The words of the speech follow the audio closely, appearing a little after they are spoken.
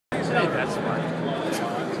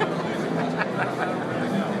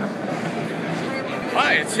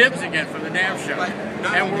Tibbs again from the NAMM show.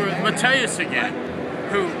 And we're with Mateus again,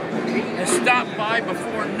 who has stopped by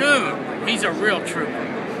before noon. He's a real trooper.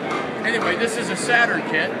 Anyway, this is a Saturn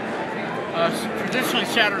kit. Traditionally,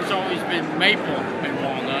 Saturn's always been maple and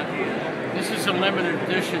walnut. This is a limited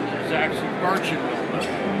edition that is actually birch and walnut.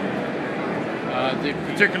 The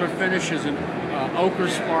particular finish is an ochre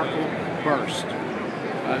sparkle burst.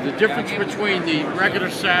 The difference between the regular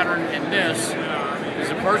Saturn and this is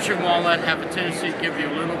the birch and walnut have a tendency to give you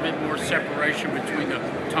a little bit more separation between the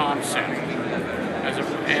tom setting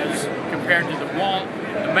as compared to the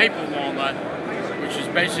maple walnut, which is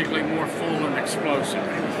basically more full and explosive.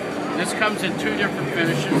 This comes in two different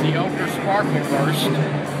finishes, the ochre sparkle burst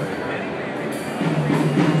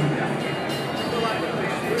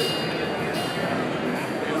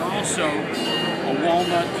and also a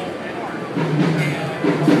walnut.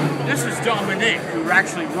 This is Dominique, who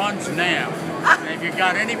actually runs NAMM. And if you've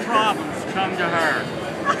got any problems, come to her.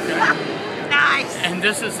 Okay? Nice! And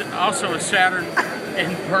this is also a Saturn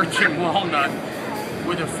in birch and walnut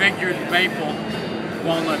with a figured maple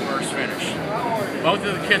walnut burst finish. Both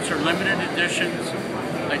of the kits are limited editions.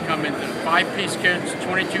 They come in the 5-piece kits,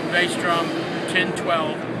 22 bass drum, 10,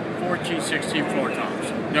 12, 14, 16 floor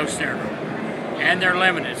toms. No snare drum. And they're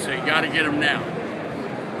limited, so you got to get them now.